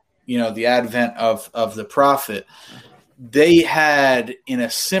to, the advent of the Prophet, they had, in a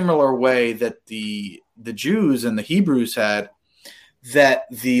similar way that the Jews and the Hebrews had, that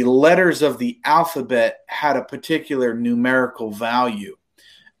the letters of the alphabet had a particular numerical value.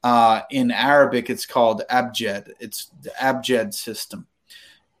 In Arabic, it's called abjad. It's the abjad system.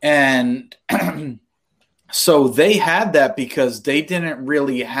 And so they had that because they didn't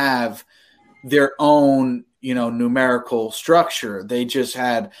really have their own, numerical structure. They just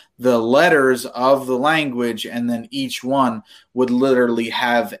had the letters of the language, and then each one would literally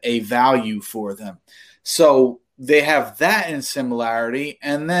have a value for them. So they have that in similarity.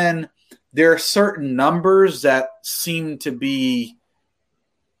 And then there are certain numbers that seem to be,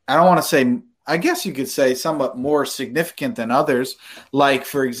 I don't want to say, I guess you could say somewhat more significant than others. Like,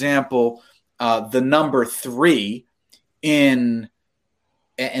 for example, the number 3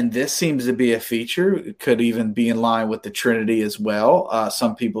 and this seems to be a feature. It could even be in line with the Trinity as well.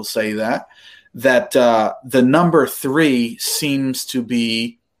 Some people say that the number 3 seems to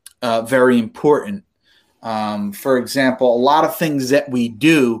be very important. For example, a lot of things that we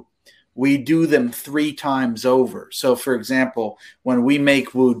do them 3 times over. So, for example, when we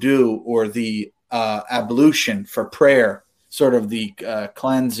make wudu, or the ablution for prayer, sort of the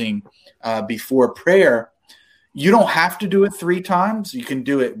cleansing before prayer, you don't have to do it 3 times. You can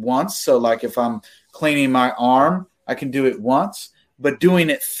do it once. So, like if I'm cleaning my arm, I can do it once. But doing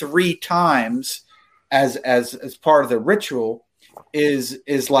it 3 times as part of the ritual is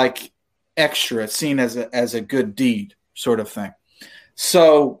like extra. It's seen as a good deed, sort of thing.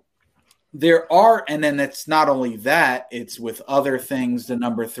 So there are, and then it's not only that, it's with other things. The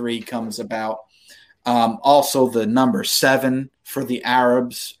number 3 comes about. Also, the number 7 for the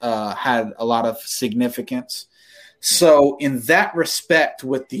Arabs had a lot of significance. So in that respect,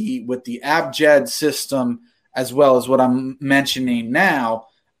 with the abjad system, as well as what I'm mentioning now,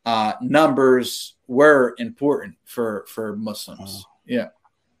 numbers were important for Muslims. Yeah.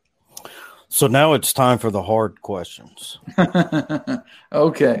 So now it's time for the hard questions.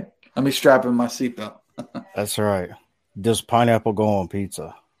 Okay. Let me strap in my seatbelt. That's right. Does pineapple go on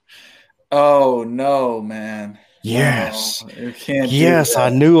pizza? Oh no, man. Yes. No, you can't do Yes, I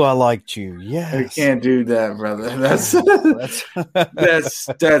that. knew I liked you. You Yes. can't do that, brother. Yes,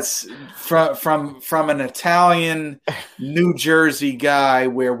 That's from an Italian New Jersey guy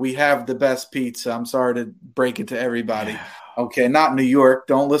where we have the best pizza. I'm sorry to break it to everybody. Okay, not New York.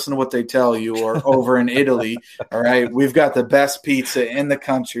 Don't listen to what they tell you, or over in Italy. All right, we've got the best pizza in the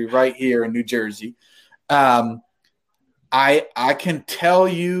country right here in New Jersey. I can tell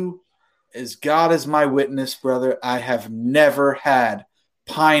you, as God is my witness, brother, I have never had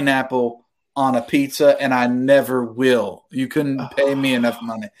pineapple on a pizza, and I never will. You couldn't pay me enough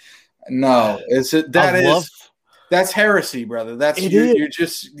money. No, that's heresy, brother.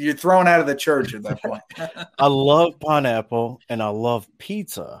 You're thrown out of the church at that point. I love pineapple and I love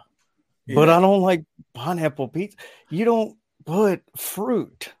pizza, but I don't like pineapple pizza. You don't put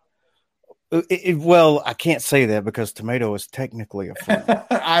fruit. Well, I can't say that because tomato is technically a fruit.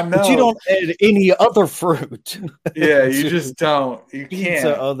 I know. But you don't add any other fruit. Yeah, you just don't. You pizza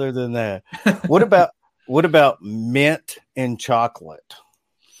can't. Other than that. What about mint and chocolate?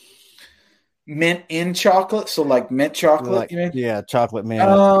 Mint in chocolate? So like mint chocolate, you mean? Yeah, chocolate mint.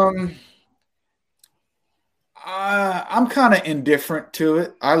 I'm kind of indifferent to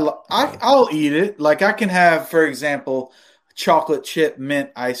it. I'll eat it. Like I can have, for example, chocolate chip mint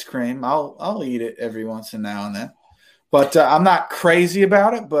ice cream. I'll eat it every once in now and then. But I'm not crazy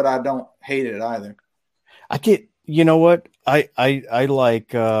about it, but I don't hate it either. You know what? I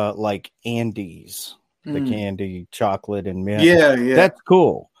like Andes, the candy, chocolate and mint. Yeah. That's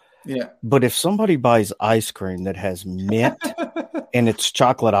cool. Yeah. But if somebody buys ice cream that has mint and it's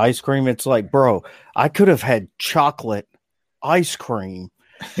chocolate ice cream, it's like, bro, I could have had chocolate ice cream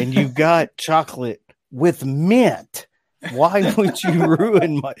and you got chocolate with mint. Why would you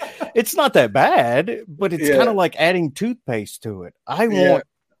ruin my? It's not that bad, but it's kind of like adding toothpaste to it. I want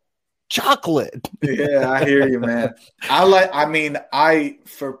chocolate. Yeah, I hear you, man.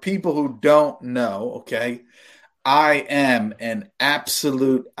 For people who don't know, okay, I am an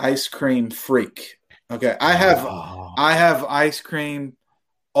absolute ice cream freak. Okay. I have ice cream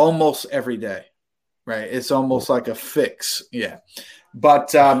almost every day, right? It's almost like a fix. Yeah.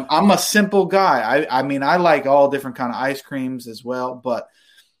 But I'm a simple guy. I like all different kind of ice creams as well, but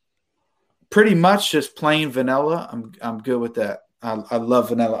pretty much just plain vanilla. I'm good with that. I love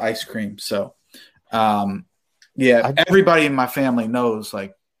vanilla ice cream. So, everybody in my family knows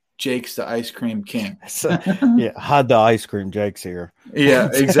like Jake's the ice cream king. Hide the ice cream. Jake's here. Yeah,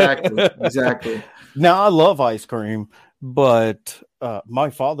 exactly. Now I love ice cream, but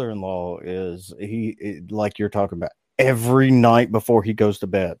my father-in-law like you're talking about. Every night before he goes to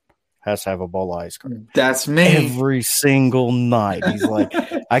bed, has to have a bowl of ice cream. That's me. Every single night. He's like,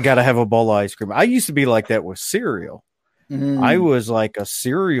 I got to have a bowl of ice cream. I used to be like that with cereal. I was like a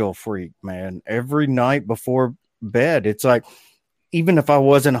cereal freak, man. Every night before bed, it's like, even if I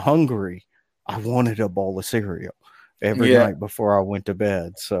wasn't hungry, I wanted a bowl of cereal every night before I went to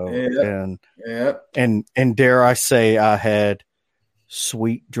bed. So, and dare I say, I had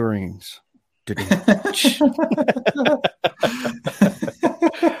sweet dreams.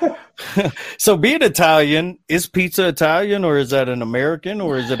 So being Italian, is pizza Italian or is that an American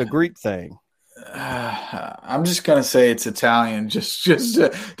or is it a Greek thing? I'm just gonna say it's Italian, just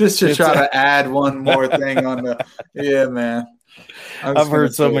to try to add one more thing on the. Yeah, man. I've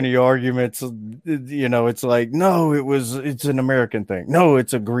heard so many arguments. It's like, no, it's an American thing. No,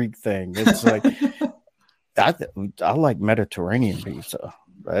 it's a Greek thing. It's like I like Mediterranean pizza.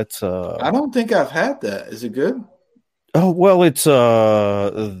 That's I don't think I've had that. Is it good? Oh well, it's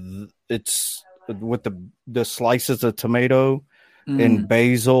with the slices of tomato and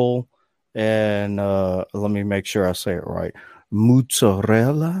basil and let me make sure I say it right,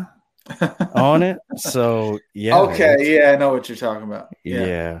 mozzarella on it. So okay, I know what you're talking about.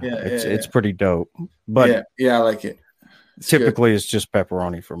 It's pretty dope. But I like it. Typically, it's just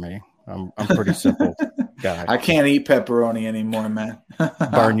pepperoni for me. I'm pretty simple guy. I can't eat pepperoni anymore, man.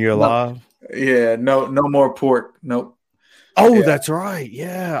 Burn you alive? No more pork. Nope. Oh, that's right.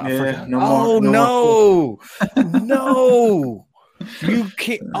 Yeah. No. You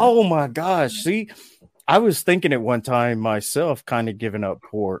can't. Oh my gosh. See, I was thinking at one time myself, kind of giving up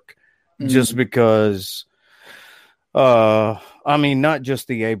pork just because. Not just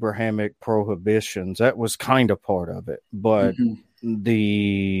the Abrahamic prohibitions. That was kind of part of it, but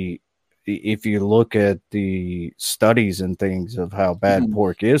if you look at the studies and things of how bad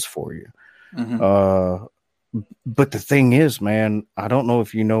pork is for you, but the thing is, man, I don't know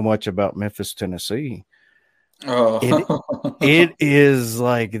if you know much about Memphis, Tennessee. It is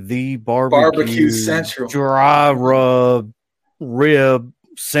like the barbecue central, dry rub rib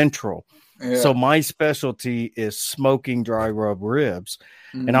central. Yeah. So my specialty is smoking dry rub ribs.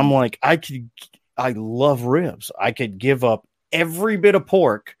 And I'm like, I love ribs. I could give up every bit of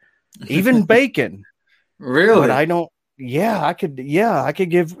pork, even bacon. Really? But I don't. Yeah, I could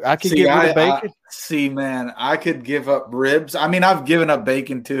get rid of bacon. See, man, I could give up ribs. I mean, I've given up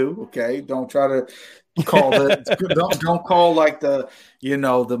bacon too. Okay. Don't try to call it. don't call like the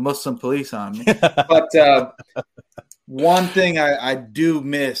Muslim police on me. But one thing I do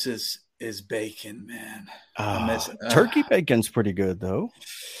miss is bacon, man. I miss it. Turkey bacon's pretty good though.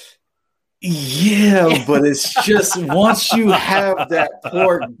 Yeah, but it's just once you have that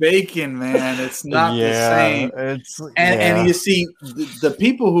pork bacon, man, it's not the same. And you see, the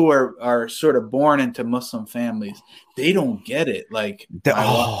people who are sort of born into Muslim families, they don't get it. Like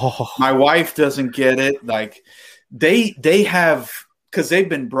my wife doesn't get it. Like they have, because they've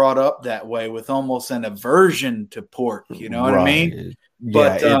been brought up that way with almost an aversion to pork. You know what I mean?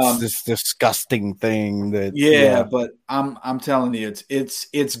 But it's this disgusting thing that. Yeah, but I'm telling you,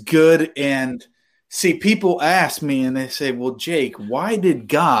 it's good. And see, people ask me and they say, "Well, Jake, why did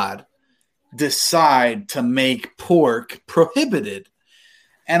God decide to make pork prohibited?"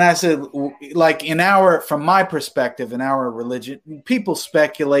 And I said, like from my perspective, in our religion, people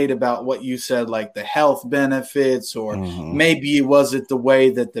speculate about what you said, like the health benefits, or maybe it wasn't the way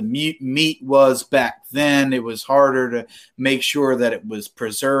that the meat was back then. It was harder to make sure that it was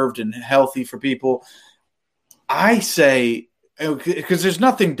preserved and healthy for people. I say, because there's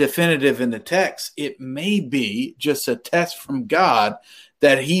nothing definitive in the text, it may be just a test from God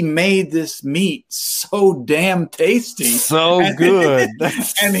that he made this meat so damn tasty. So good.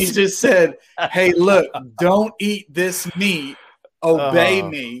 And he just said, hey, look, don't eat this meat. Obey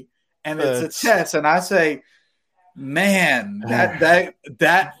me. And it's a test. And I say, man,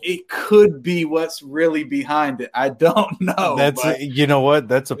 that it could be what's really behind it. I don't know. You know what?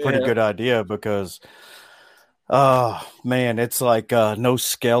 That's a pretty good idea because, man, it's like no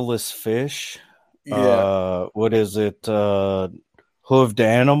scaleless fish. Yeah. What is it? Hooved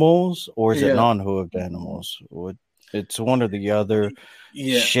animals, or is it non-hooved animals? It's one or the other.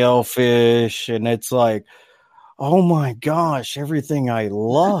 Shellfish, and it's like, oh my gosh, everything I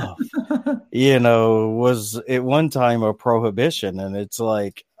love, was at one time a prohibition, and it's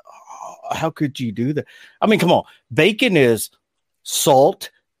like, how could you do that? I mean, come on, bacon is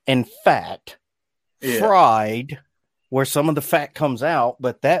salt and fat fried, where some of the fat comes out,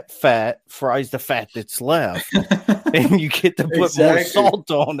 but that fat fries the fat that's left. And you get to put more salt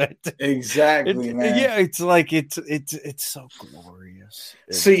on it. Exactly, man. Yeah, it's like it's so glorious.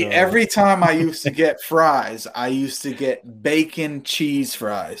 See, every time I used to get fries, I used to get bacon cheese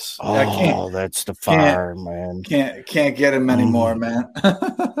fries. That's the fire, man. Can't get them anymore, man.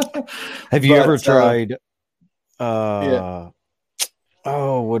 Have you ever tried? What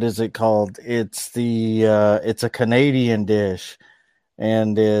is it called? It's it's a Canadian dish,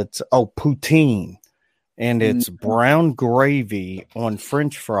 and it's poutine. And it's brown gravy on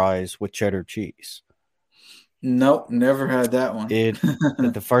French fries with cheddar cheese. Nope, never had that one.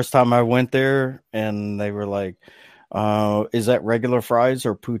 The first time I went there, and they were like, is that regular fries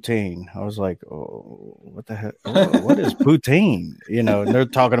or poutine? I was like, oh, what the heck? What is poutine? And they're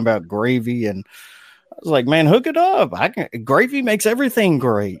talking about gravy, and I was like, man, hook it up. Gravy makes everything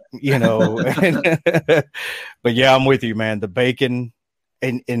great, But yeah, I'm with you, man. The bacon.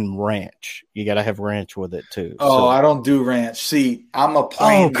 In ranch, you gotta have ranch with it too. I don't do ranch. See, I'm a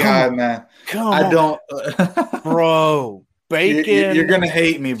plain guy, man. I don't, bro. Bacon. You're gonna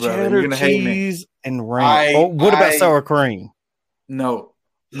hate me, bro. You're gonna hate me. And ranch. What about sour cream? No.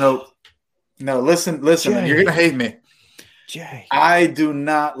 Listen. Jay. You're gonna hate me. Jay. I do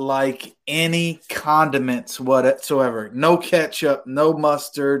not like any condiments whatsoever. No ketchup. No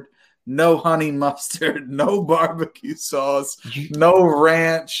mustard. No honey mustard, no barbecue sauce, no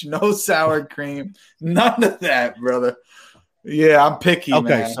ranch, no sour cream, none of that, brother. Yeah, I'm picky, man.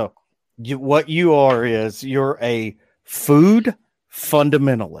 Okay, so what you are is you're a food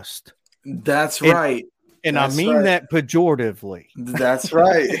fundamentalist. That's right. And I mean that pejoratively. That's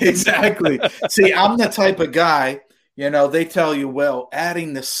right. Exactly. See, I'm the type of guy, they tell you, well,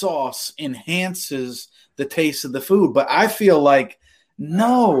 adding the sauce enhances the taste of the food. But I feel like,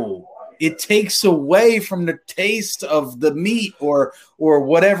 no, it takes away from the taste of the meat or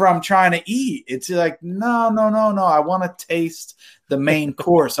whatever I'm trying to eat. It's like, no. I want to taste the main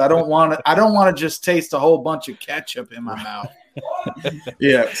course. I don't want to just taste a whole bunch of ketchup in my mouth.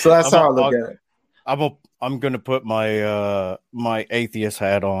 Yeah. So that's how I look at it. I'm going to put my my atheist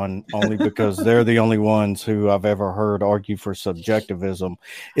hat on only because they're the only ones who I've ever heard argue for subjectivism.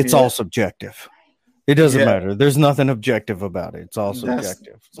 It's all subjective. It doesn't matter. There's nothing objective about it. It's all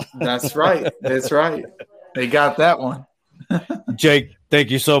subjective. That's right. That's right. They got that one. Jake, thank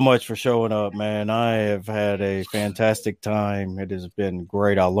you so much for showing up, man. I have had a fantastic time. It has been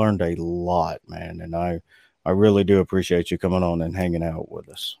great. I learned a lot, man, and I really do appreciate you coming on and hanging out with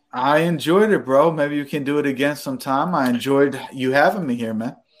us. I enjoyed it, bro. Maybe you can do it again sometime. I enjoyed you having me here,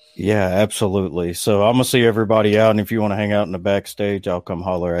 man. Yeah, absolutely. So I'm going to see everybody out, and if you want to hang out in the backstage, I'll come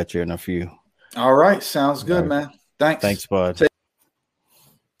holler at you in a few. All right. Sounds good, man. Thanks. Thanks, bud.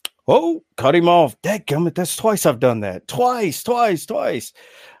 Oh, cut him off. Dadgummit, that's twice I've done that. Twice.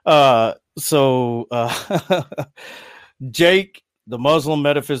 Jake, the Muslim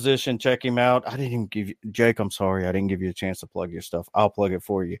metaphysician, check him out. I didn't even give you, Jake, I'm sorry. I didn't give you a chance to plug your stuff. I'll plug it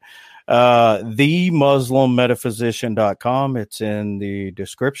for you. TheMuslimMetaphysician.com. It's in the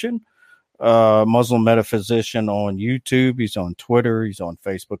description. Muslim Metaphysician on YouTube. He's on Twitter. He's on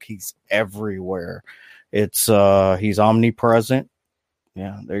Facebook. He's everywhere. He's omnipresent.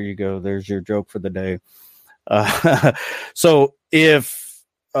 Yeah, there you go. There's your joke for the day. So if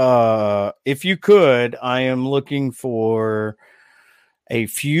you could, I am looking for a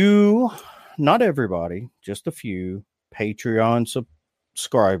few, not everybody, just a few Patreon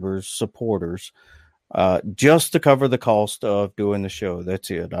subscribers, supporters, just to cover the cost of doing the show. That's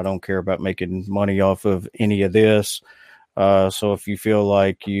it. I don't care about making money off of any of this. So if you feel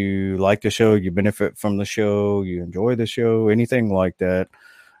like you like the show, you benefit from the show, you enjoy the show, anything like that,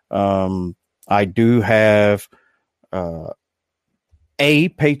 I do have a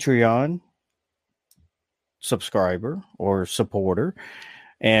Patreon subscriber or supporter,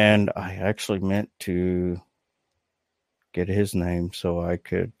 and I actually meant to get his name so I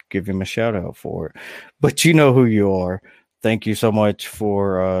could give him a shout out for it. But you know who you are. Thank you so much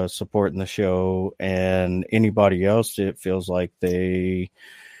for supporting the show, and anybody else that feels like they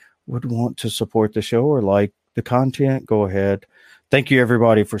would want to support the show or like the content, go ahead. Thank you,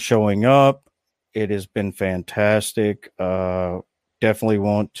 everybody, for showing up. It has been fantastic. Definitely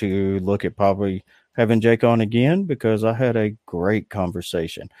want to look at probably having Jake on again because I had a great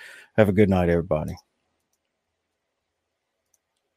conversation. Have a good night, everybody.